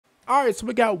All right, so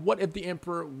we got What If the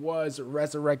Emperor Was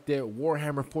Resurrected,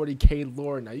 Warhammer 40k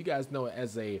lore. Now, you guys know it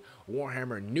as a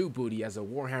Warhammer new booty, as a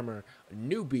Warhammer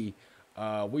newbie.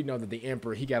 We know that the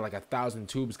Emperor, he got like 1,000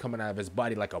 tubes coming out of his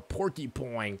body like a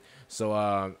porcupine.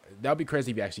 So that would be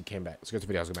crazy if he actually came back. Let's get to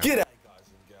the video. Get out, guys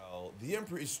and gal. The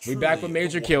Emperor is truly we back with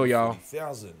Majorkill, y'all.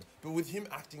 But with him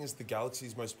acting as the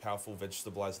galaxy's most powerful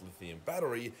vegetabilized lithium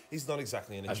battery, he's not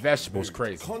exactly in a vegetable's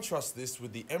crazy. Contrast this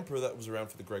with the Emperor that was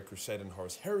around for the Great Crusade and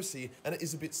Horus Heresy, and it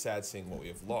is a bit sad seeing what we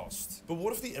have lost. But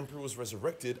what if the Emperor was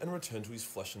resurrected and returned to his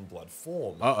flesh and blood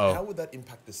form? How would that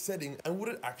impact the setting, and would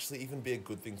it actually even be a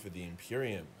good thing for the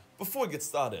Imperium? Before we get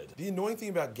started, the annoying thing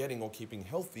about getting or keeping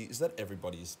healthy is that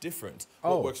everybody is different.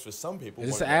 What works for some people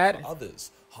won't work for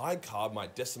others. High carb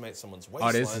might decimate someone's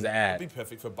waistline, but be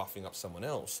perfect for buffing up someone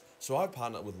else. So I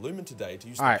partnered with Lumen today to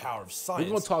use the power of science.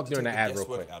 We're gonna talk during the ad real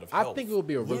quick. I think it would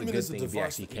be a really good thing if he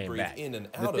actually came back.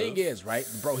 The thing is, right,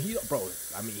 bro,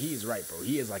 I mean, he's right, bro.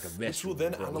 He is like a vegetable,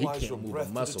 bro. He can't move a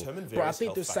muscle. Bro, I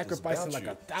think they're sacrificing like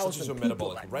 1,000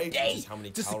 people a day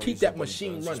just to keep that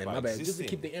machine running. My bad, just to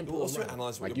keep the Emperor running.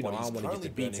 Like, you know, I don't want to get the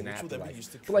beats in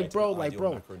afterlife. But bro, if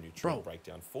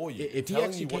he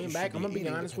actually came back, I'm gonna be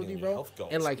honest with you, bro.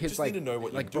 And like his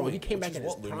bro, he came back in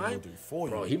his prime,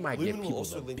 bro. He might give people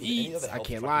the beats. I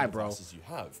can't lie, bro.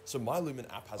 So my Lumen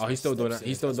app has he's still doing the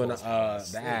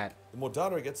ad. The more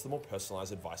data it gets, the more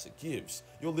personalized advice it gives.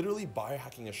 You're literally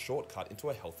biohacking a shortcut into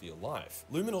a healthier life.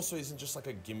 Lumen also isn't just like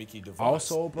a gimmicky device.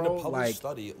 Also, bro, like,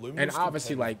 and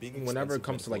obviously, like, whenever it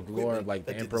comes to like lore of like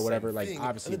the Emperor, whatever, like,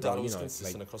 obviously, bro, you know,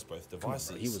 like, across both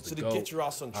devices. He was the so to GOAT. get your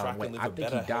ass on track and live I a think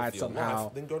better, he died somehow.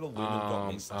 Life, then go to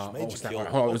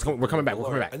we're coming back.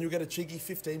 And you'll get a cheeky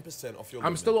 15% off your.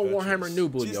 I'm still a Warhammer new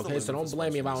booty, okay? So don't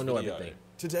blame me if I don't know everything.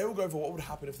 Today we'll go over what would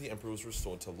happen if the Emperor was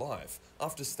restored to life.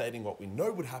 After stating what we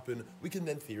know would happen, we can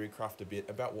then theorycraft a bit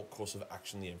about what course of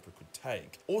action the Emperor could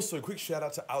take. Also, quick shout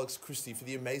out to Alex Christie for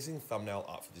the amazing thumbnail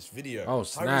art for this video. Oh,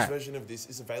 snap. High-res version of this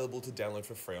is available to download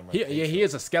for free on my Yeah, he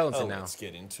is a skeleton now. Let's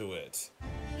get into it.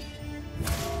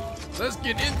 Let's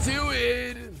get into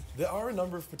it. There are a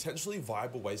number of potentially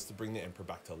viable ways to bring the Emperor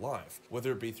back to life,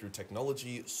 whether it be through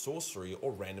technology, sorcery,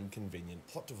 or random convenient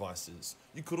plot devices.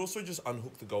 You could also just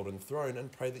unhook the Golden Throne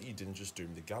and pray that you didn't just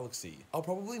doom the galaxy. I'll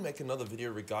probably make another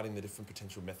video regarding the different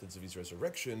potential methods of his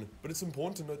resurrection, but it's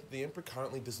important to note that the Emperor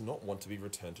currently does not want to be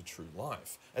returned to true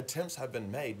life. Attempts have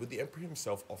been made, with the Emperor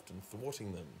himself often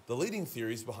thwarting them. The leading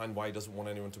theories behind why he doesn't want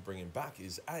anyone to bring him back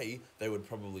is A, they would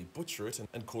probably butcher it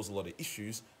and cause a lot of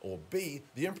issues, or B,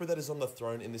 the Emperor that is on the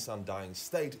throne in this undying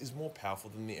state is more powerful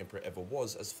than the Emperor ever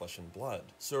was as flesh and blood.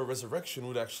 So a resurrection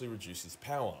would actually reduce his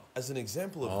power. As an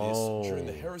example of this, during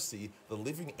the Heresy, the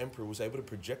living Emperor was able to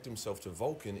project himself to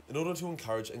Vulcan in order to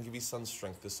encourage and give his son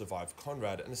strength to survive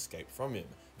Conrad and escape from him.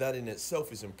 That in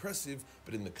itself is impressive,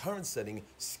 but in the current setting,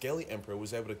 Scaly Emperor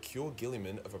was able to cure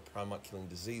Guilliman of a Primarch killing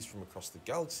disease from across the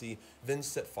galaxy, then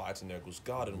set fire to Nurgle's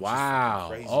garden, which is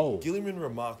crazy. Guilliman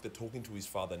remarked that talking to his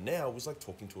father now was like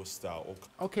talking to a star.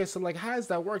 Okay, so like, how does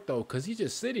that work though? Because he's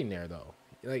just sitting there though.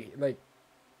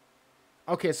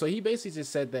 Okay, so he basically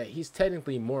just said that he's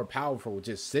technically more powerful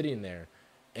just sitting there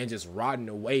and just rotting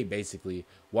away basically,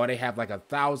 while they have like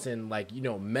 1,000 like, you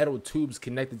know, metal tubes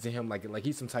connected to him, like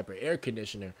he's some type of air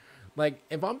conditioner. Like,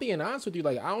 if I'm being honest with you,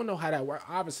 like, I don't know how that works.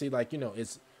 Obviously, like, you know,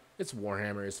 it's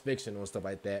Warhammer, it's fictional and stuff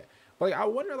like that. But like, I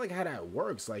wonder like how that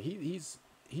works. Like he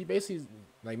basically,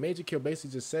 like, Majorkill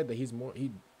basically just said that he's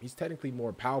technically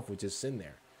more powerful just sitting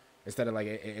there, instead of like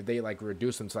if they like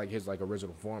reduce him to like his like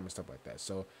original form and stuff like that.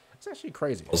 So it's actually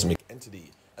crazy. Cosmic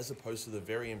entity, as opposed to the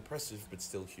very impressive but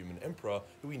still human Emperor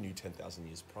who we knew 10,000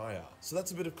 years prior. So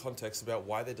that's a bit of context about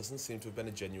why there doesn't seem to have been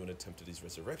a genuine attempt at his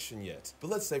resurrection yet. But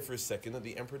let's say for a second that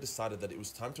the Emperor decided that it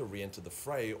was time to re-enter the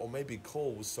fray, or maybe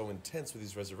Khorne was so intense with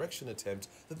his resurrection attempt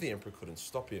that the Emperor couldn't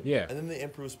stop him. And then the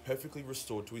Emperor was perfectly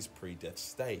restored to his pre-death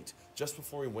state, just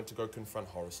before he went to go confront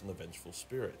Horus and the Vengeful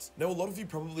Spirit. Now, a lot of you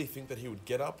probably think that he would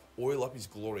get up, oil up his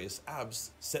glorious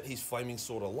abs, set his flaming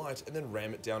sword alight, and then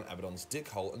ram it down Abaddon's dick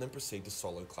hole, and then proceed to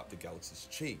solo clap the galaxy's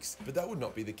cheeks. But that would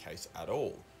not be the case at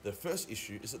all. The first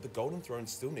issue is that the Golden Throne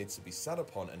still needs to be sat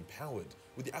upon and powered,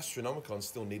 with the Astronomicon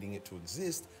still needing it to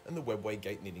exist and the Webway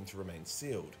Gate needing to remain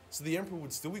sealed. So the Emperor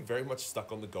would still be very much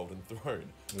stuck on the Golden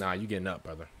Throne. Nah, you getting up,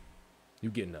 brother.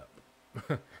 You getting up.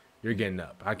 You're getting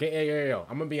up. I can't. Yo,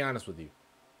 I'm gonna be honest with you.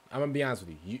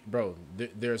 Bro,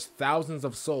 there's thousands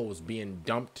of souls being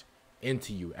dumped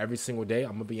into you every single day.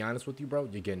 I'm gonna be honest with you, bro.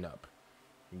 You're getting up.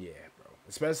 Yeah, bro.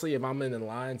 Especially if I'm in the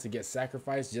line to get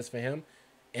sacrificed just for him,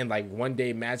 and like one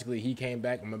day magically he came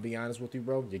back. I'm gonna be honest with you,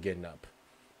 bro. You're getting up.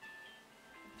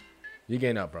 You're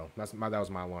getting up, bro. That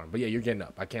was my alarm. But yeah, you're getting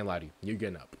up. I can't lie to you. You're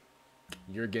getting up.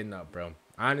 You're getting up, bro.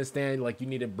 I understand, like, you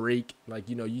need a break. Like,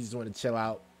 you know, you just want to chill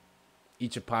out,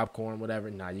 eat your popcorn, whatever.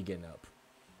 Nah, you're getting up.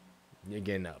 You're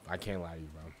getting up. I can't lie to you,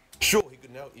 bro. Sure, he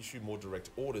could now issue more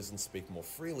direct orders and speak more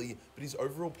freely, but his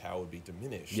overall power would be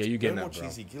diminished. Yeah, you getting no more up, bro.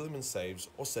 cheesy Guilliman saves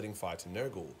or setting fire to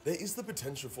Nurgle. There is the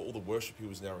potential for all the worship he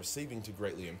was now receiving to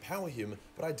greatly empower him,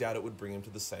 but I doubt it would bring him to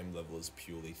the same level as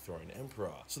purely Throne Emperor.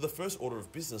 So the first order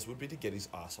of business would be to get his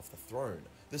ass off the throne.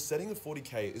 The setting of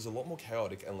 40k is a lot more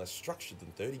chaotic and less structured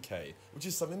than 30k, which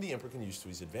is something the Emperor can use to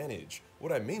his advantage.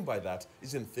 What I mean by that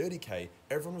is in 30k,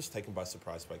 everyone was taken by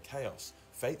surprise by chaos.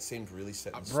 Fate seemed really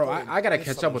set in stone. Bro, I gotta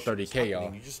catch up with 30k,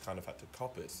 y'all. You just kind of had to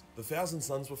cop it. The Thousand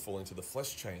Suns were falling to the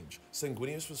flesh change.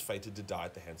 Sanguinius was fated to die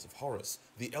at the hands of Horus.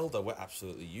 The Eldar were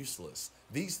absolutely useless.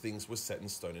 These things were set in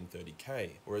stone in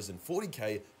 30k, whereas in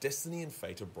 40k, destiny and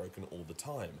fate are broken all the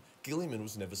time. Guilliman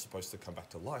was never supposed to come back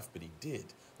to life, but he did.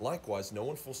 Likewise, no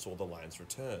one foresaw the Lion's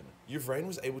return. Yvraine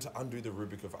was able to undo the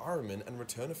Rubric of Ahriman and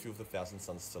return a few of the Thousand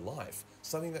Suns to life,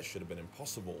 something that should have been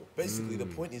impossible. Basically, the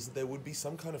point is that there would be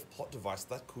some kind of plot device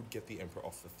that could get the Emperor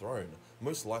off the throne,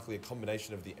 most likely a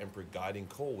combination of the Emperor guiding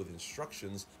call with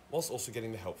instructions, whilst also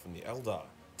getting the help from the Eldar.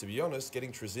 To be honest,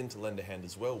 getting Tzeentch to lend a hand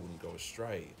as well wouldn't go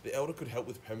astray. The Eldar could help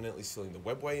with permanently sealing the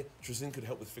webway, Tzeentch could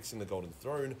help with fixing the Golden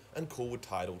Throne, and Khorne would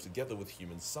tie it all together with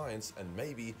human science, and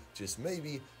maybe, just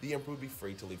maybe, the Emperor would be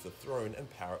free to leave the throne and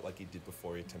power it like he did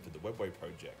before he attempted the webway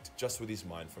project, just with his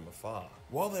mind from afar.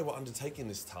 While they were undertaking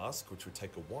this task, which would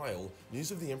take a while, news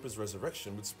of the Emperor's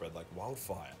resurrection would spread like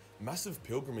wildfire. Massive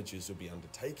pilgrimages would be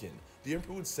undertaken. The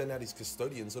Emperor would send out his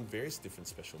custodians on various different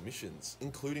special missions,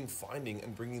 including finding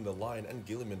and bringing the Lion and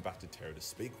Guilliman back to Terra to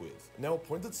speak with. Now, a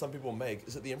point that some people make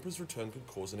is that the Emperor's return could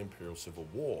cause an Imperial civil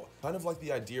war, kind of like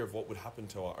the idea of what would happen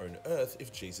to our own Earth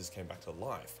if Jesus came back to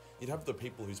life. You'd have the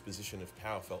people whose position of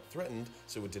power felt threatened,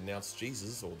 so would denounce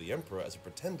Jesus or the Emperor as a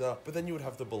pretender, but then you would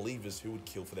have the believers who would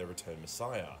kill for their returned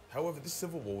Messiah. However, this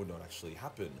civil war would not actually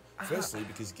happen. Firstly,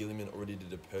 because Guilliman already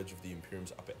did a purge of the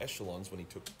Imperium's upper echelons when he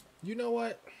took... You know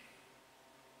what?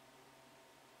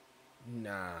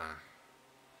 Nah.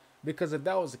 Because if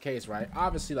that was the case, right?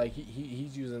 Obviously, like,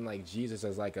 he's using, like, Jesus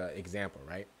as, like, an example,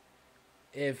 right?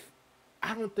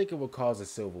 I don't think it would cause a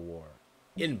civil war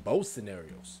in both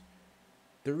scenarios.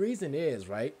 The reason is,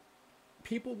 right,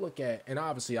 people look at, and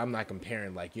obviously I'm not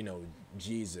comparing, like, you know,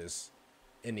 Jesus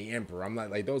and the Emperor. I'm not,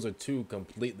 like, those are two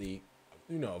completely,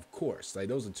 you know, of course, like,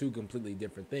 those are two completely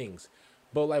different things.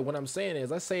 But, like, what I'm saying is,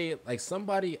 let's say, like, if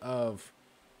somebody of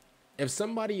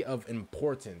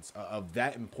importance, of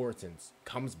that importance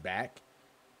comes back,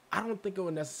 I don't think it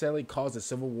would necessarily cause a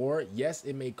civil war. Yes,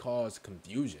 it may cause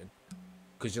confusion,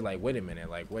 because you're like, wait a minute,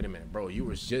 bro, you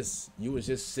was just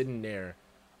sitting there.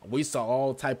 We saw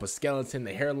all type of skeleton,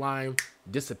 the hairline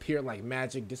disappeared like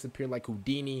magic, disappeared like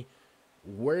Houdini.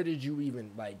 Where did you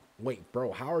even, like, wait,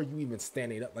 bro, how are you even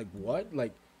standing up? Like, what?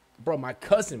 Like, bro, my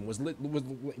cousin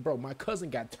bro, my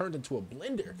cousin got turned into a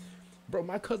blender. Bro,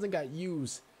 my cousin got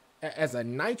used as a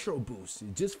nitro boost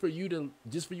just for you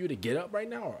to get up right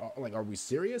now? Or, like, are we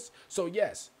serious? So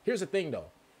yes, here's the thing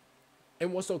though.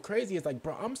 And what's so crazy is, like,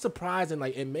 bro, I'm surprised, and,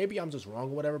 like, and maybe I'm just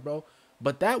wrong or whatever, bro.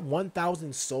 But that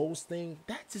 1,000 souls thing,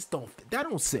 that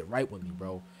don't sit right with me,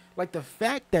 bro. Like, the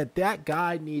fact that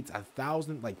guy needs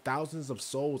 1,000, like, thousands of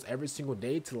souls every single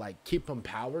day to, like, keep him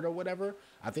powered or whatever.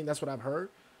 I think that's what I've heard.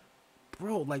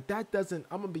 Bro, like, that doesn't,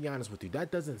 I'm gonna be honest with you,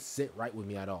 that doesn't sit right with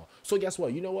me at all. So guess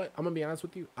what? You know what? I'm gonna be honest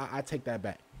with you. I take that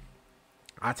back.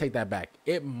 I take that back.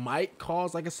 It might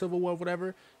cause, like, a civil war or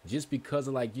whatever, just because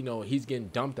of, like, you know, he's getting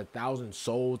dumped 1,000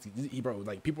 souls. Bro,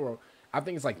 like, people are, I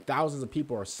think it's like thousands of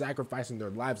people are sacrificing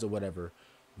their lives or whatever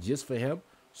just for him.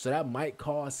 So that might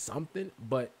cause something.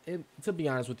 But to be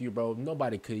honest with you, bro,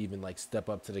 nobody could even, like, step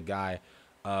up to the guy.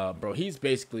 Bro, he's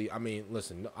basically, I mean,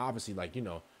 listen, obviously, like, you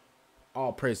know,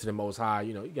 all praise to the Most High.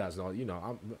 You know, you guys know, you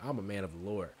know, I'm a man of the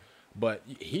Lord. But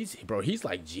he's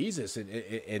like Jesus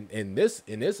in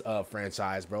this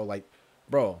franchise, bro. Like,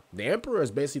 bro, the Emperor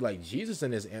is basically like Jesus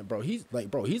in this, and bro, he's like,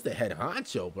 bro, he's the head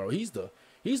honcho, bro. He's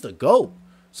the GOAT.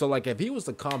 So, like, if he was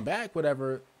to come back,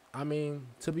 whatever, I mean,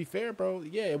 to be fair, bro,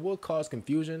 yeah, it will cause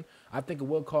confusion. I think it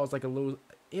will cause, like,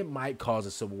 it might cause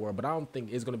a civil war, but I don't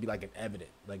think it's going to be, like, an evident,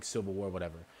 like, civil war,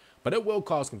 whatever. But it will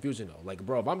cause confusion, though. Like,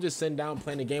 bro, if I'm just sitting down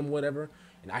playing a game or whatever,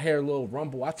 and I hear a little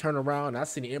rumble, I turn around, and I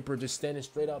see the Emperor just standing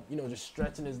straight up, you know, just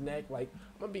stretching his neck. Like,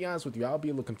 I'm going to be honest with you, I'll be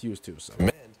a little confused, too, so.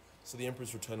 so the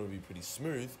Emperor's return would be pretty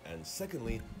smooth, and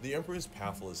secondly, the Emperor is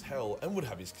powerful as hell and would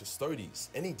have his Custodes.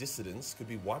 Any dissidents could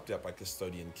be wiped out by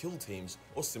custodian kill teams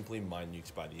or simply mind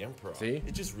nuked by the Emperor. See?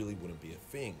 It just really wouldn't be a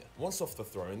thing. Once off the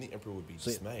throne, the Emperor would be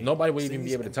dismayed. Nobody would even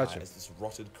be able to touch him. As this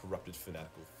rotted, corrupted,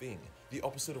 fanatical thing, the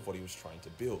opposite of what he was trying to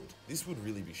build. This would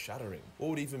really be shattering. What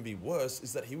would even be worse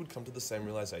is that he would come to the same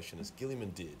realization as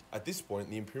Guilliman did. At this point,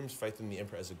 the Imperium's faith in the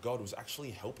Emperor as a god was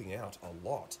actually helping out a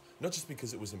lot. Not just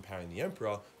because it was empowering the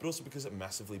Emperor, but also because it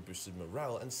massively boosted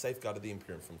morale and safeguarded the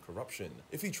Imperium from corruption.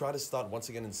 If he tried to start once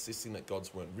again insisting that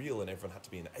gods weren't real and everyone had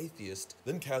to be an atheist,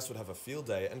 then Chaos would have a field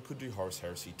day and could do Horus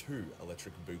Heresy 2,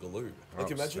 Electric Boogaloo.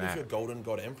 Like imagine if your golden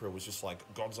god Emperor was just like,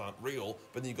 gods aren't real,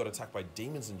 but then you got attacked by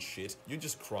demons and shit, you'd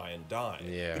just cry and die.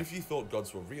 Yeah. But if you thought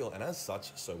gods were real, and as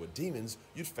such, so were demons,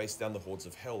 you'd face down the hordes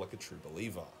of hell like a true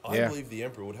believer. I believe the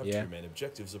Emperor would have two main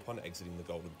objectives upon exiting the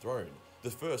Golden Throne. The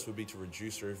first would be to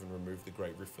reduce or even remove the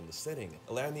Great Rift from the setting,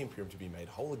 allowing the Imperium to be made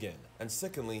whole again. And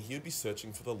secondly, he would be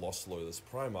searching for the lost loyalist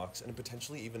Primarchs and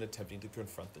potentially even attempting to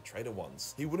confront the traitor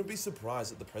ones. He wouldn't be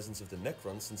surprised at the presence of the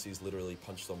Necrons, since he's literally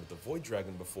punched on with the Void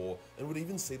Dragon before, and would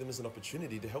even see them as an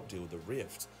opportunity to help deal with the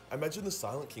Rift. I imagine the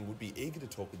Silent King would be eager to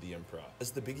talk with the Emperor, as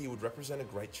the Biggie would represent a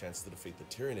great chance to defeat the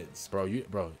Tyranids.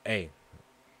 Bro, hey,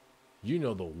 you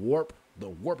know the warp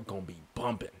gonna be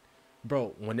bumping.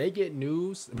 Bro, when they get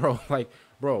news, bro,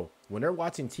 when they're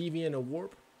watching TV in the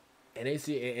warp, and they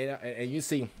see, and you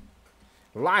see,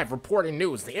 live reporting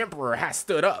news, the Emperor has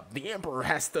stood up. The Emperor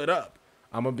has stood up.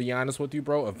 I'm gonna be honest with you,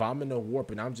 bro. If I'm in the warp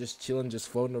and I'm just chilling, just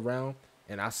floating around,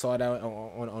 and I saw that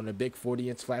on a big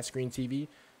 40-inch flat screen TV,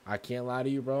 I can't lie to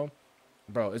you, bro.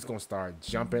 Bro, it's gonna start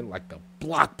jumping like the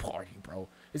block party, bro.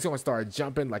 It's gonna start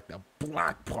jumping like the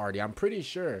block party. I'm pretty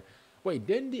sure. Wait,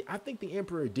 I think the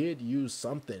Emperor did use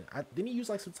something. Didn't he use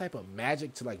like some type of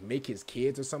magic to like make his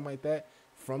kids or something like that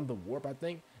from the warp, I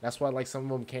think? That's why like some of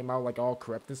them came out like all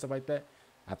corrupt and stuff like that.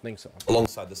 I think so.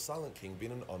 Alongside the Silent King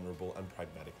being an honourable and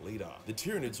pragmatic leader, the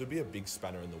Tyranids would be a big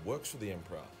spanner in the works for the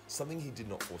Emperor, something he did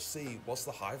not foresee, whilst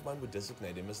the Hive Mind would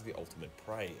designate him as the ultimate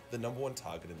prey, the #1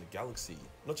 target in the galaxy.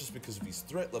 Not just because of his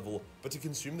threat level, but to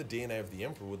consume the DNA of the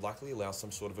Emperor would likely allow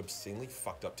some sort of obscenely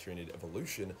fucked up Tyranid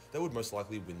evolution that would most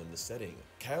likely win them the setting.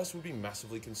 Chaos would be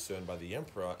massively concerned by the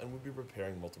Emperor and would be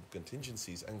preparing multiple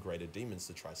contingencies and greater demons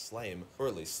to try slay him, or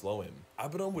at least slow him.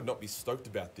 Abaddon would not be stoked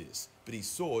about this, but his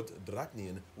sword,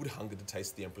 Dracnian, would hunger to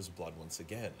taste the Emperor's blood once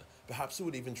again. Perhaps it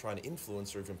would even try and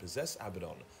influence or even possess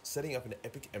Abaddon, setting up an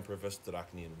epic Emperor vs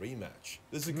Dracnian rematch.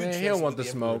 There's a good chance he don't want that the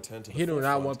Emperor smoke. returned to the He do not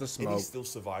forefront, want the smoke. Any still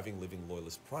surviving living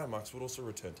loyalist Primarchs would also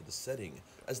return to the setting,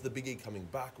 as the Big E coming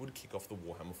back would kick off the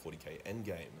Warhammer 40k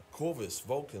endgame. Corvus,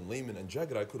 Vulcan, Leman and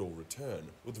Jagadai could all return,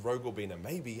 with Rogal being a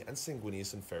maybe and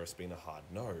Sanguinius and Ferris being a hard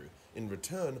no. In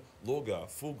return, Lorgar,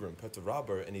 Fulgrim,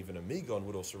 Perturabo and even Amigon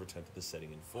would also return to the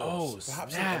setting in force.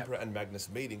 Perhaps an Emperor and Magnus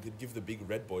meeting could give the big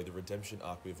red boy the redemption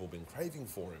arc we've all been craving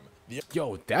for him.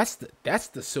 Yo, that's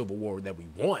the Civil War that we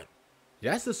want.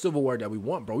 That's the Civil War that we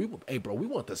want, bro. We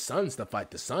want the Sons to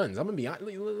fight the Sons. I'm gonna be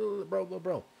honest,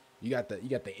 bro. You got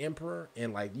the Emperor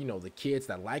and like the kids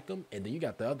that like him, and then you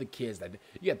got the other kids that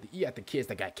you got the kids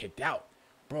that got kicked out,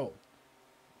 bro.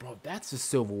 That's the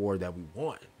Civil War that we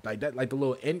want. Like that, like the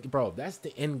little end, bro. That's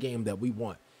the end game that we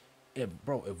want. If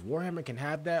Warhammer can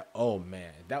have that, oh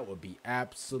man, that would be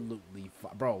absolutely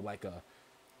bro.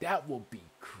 That would be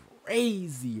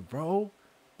crazy, bro.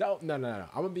 No. I'm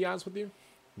gonna be honest with you.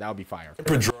 That would be fire.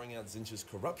 Emperor drawing out Tzeentch's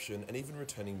corruption and even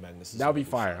returning Magnus's. That would be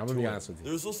fire. I'm gonna be honest with you.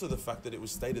 There is also the fact that it was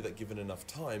stated that given enough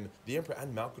time, the Emperor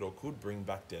and Malkador could bring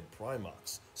back dead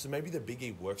Primarchs. So maybe the Big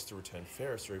E works to return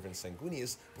Ferris or even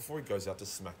Sanguinius before he goes out to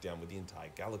smack down with the entire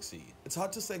galaxy. It's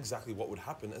hard to say exactly what would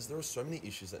happen, as there are so many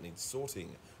issues that need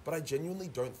sorting, but I genuinely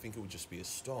don't think it would just be a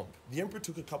stomp. The Emperor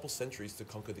took a couple centuries to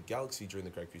conquer the galaxy during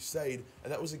the Great Crusade,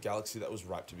 and that was a galaxy that was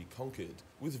ripe to be conquered,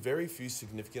 with very few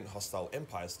significant hostile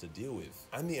empires to deal with,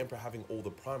 and the Emperor having all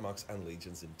the Primarchs and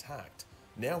legions intact.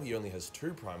 Now he only has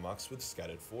 2 Primarchs with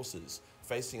scattered forces,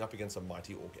 facing up against a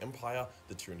mighty Orc Empire,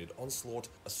 the Tyranid Onslaught,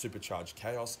 a supercharged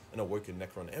Chaos, an awoken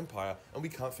Necron Empire, and we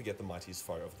can't forget the mightiest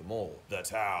foe of them all, the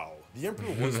Tau. The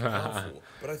Emperor was powerful,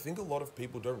 but I think a lot of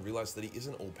people don't realize that he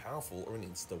isn't all-powerful or an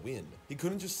insta-win. He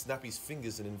couldn't just snap his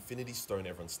fingers and Infinity Stone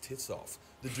everyone's tits off.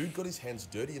 The dude got his hands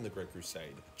dirty in the Great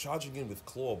Crusade, charging in with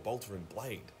claw, bolter and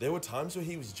blade. There were times where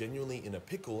he was genuinely in a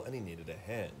pickle and he needed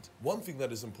a hand. One thing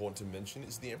that is important to mention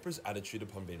is the Emperor's attitude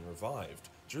upon being revived.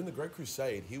 During the Great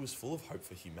Crusade, he was full of hope hope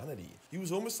for humanity. He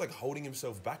was almost like holding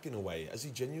himself back in a way, as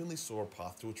he genuinely saw a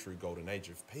path to a true golden age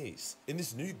of peace. In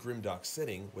this new grimdark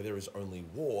setting, where there is only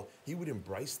war, he would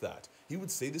embrace that. He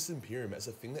would see this Imperium as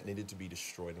a thing that needed to be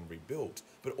destroyed and rebuilt,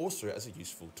 but also as a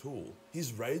useful tool.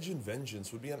 His rage and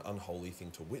vengeance would be an unholy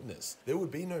thing to witness. There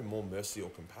would be no more mercy or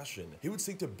compassion. He would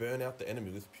seek to burn out the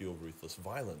enemy with pure ruthless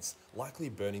violence, likely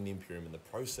burning the Imperium in the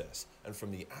process, and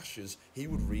from the ashes, he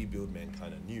would rebuild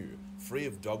mankind anew, free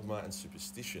of dogma and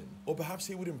superstition. Or perhaps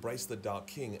he would embrace the Dark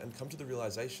King and come to the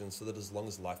realization so that as long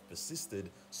as life persisted,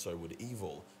 so would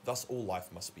evil. Thus all life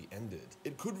must be ended.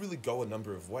 It could really go a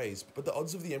number of ways, but the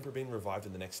odds of the Emperor being revived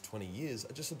in the next 20 years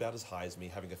are just about as high as me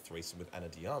having a threesome with Anna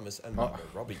Diarmas and Margot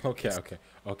Robbie.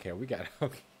 Okay, we got it.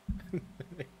 Okay.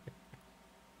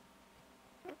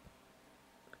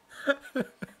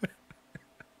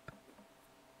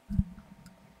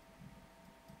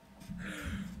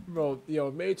 Bro,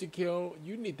 yo, Majorkill,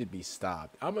 you need to be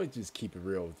stopped. I'm gonna just keep it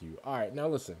real with you. All right, now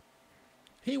listen.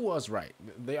 He was right.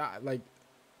 They are like,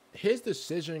 his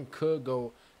decision could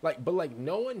go like, but like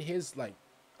knowing his like,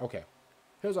 okay.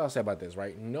 Here's what I'll say about this,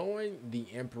 right? Knowing the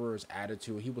Emperor's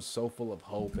attitude, he was so full of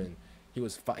hope, and he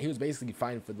was basically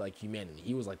fighting for like humanity.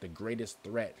 He was like the greatest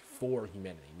threat for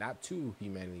humanity, not to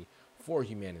humanity, for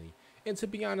humanity. And to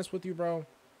be honest with you, bro,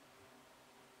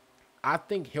 I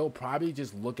think he'll probably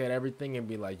just look at everything and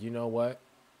be like, you know what?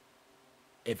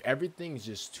 If everything's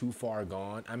just too far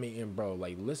gone, I mean, and bro,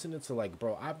 like listening to like,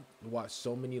 bro, I've watched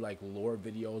so many like lore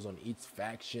videos on each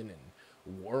faction and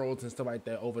worlds and stuff like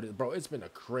that over the, bro, it's been a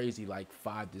crazy like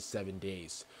 5 to 7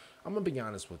 days. I'm gonna be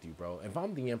honest with you, bro. If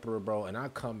I'm the Emperor, bro, and I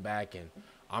come back and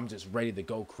I'm just ready to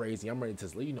go crazy, I'm ready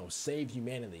to, you know, save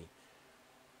humanity,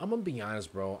 I'm gonna be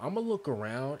honest, bro. I'm gonna look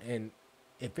around, and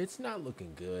if it's not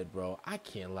looking good, bro, I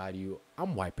can't lie to you,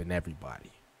 I'm wiping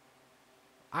everybody.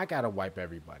 I gotta wipe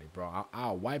everybody, bro.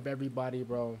 I'll wipe everybody,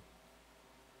 bro.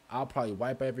 I'll probably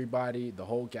wipe everybody, the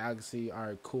whole galaxy. All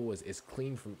right, cool. It's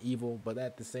clean from evil, but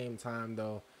at the same time,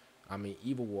 though, I mean,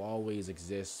 evil will always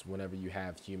exist whenever you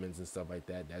have humans and stuff like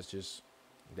that. That's just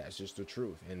the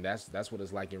truth, and that's what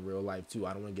it's like in real life too.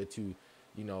 I don't want to get too,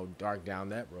 you know, dark down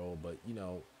that road, but you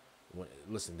know,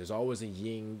 listen, there's always a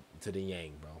yin to the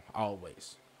yang, bro.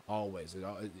 Always.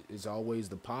 It's always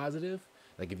the positive.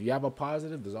 Like if you have a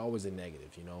positive, there's always a negative,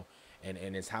 you know, and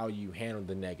it's how you handle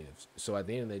the negatives. So at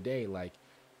the end of the day, like,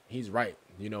 he's right.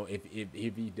 You know, if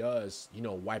he does, you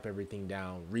know, wipe everything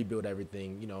down, rebuild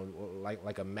everything, you know,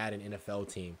 like a Madden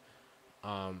NFL team,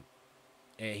 and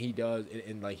he does,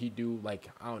 and like he do, like,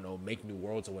 I don't know, make new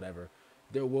worlds or whatever,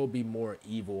 there will be more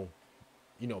evil,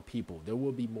 you know, people. There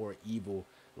will be more evil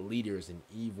leaders and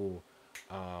evil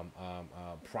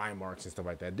Primarchs and stuff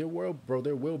like that. There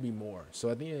will be more. So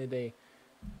at the end of the day,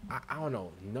 I don't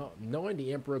know. Knowing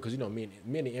the Emperor, because you know me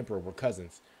and the Emperor were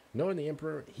cousins. Knowing the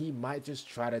Emperor, he might just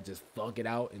try to just thug it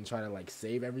out and try to like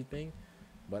save everything.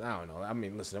 But I don't know. I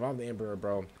mean, listen, if I'm the Emperor,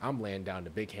 bro, I'm laying down the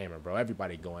big hammer, bro.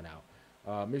 Everybody going out.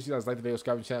 Make sure you guys like the video,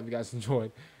 subscribe to the channel if you guys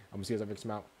enjoyed. I'm gonna see you guys next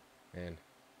time out. And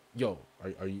yo,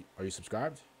 are you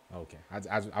subscribed? Okay,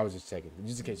 I was just checking,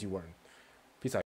 just in case you weren't. Peace out.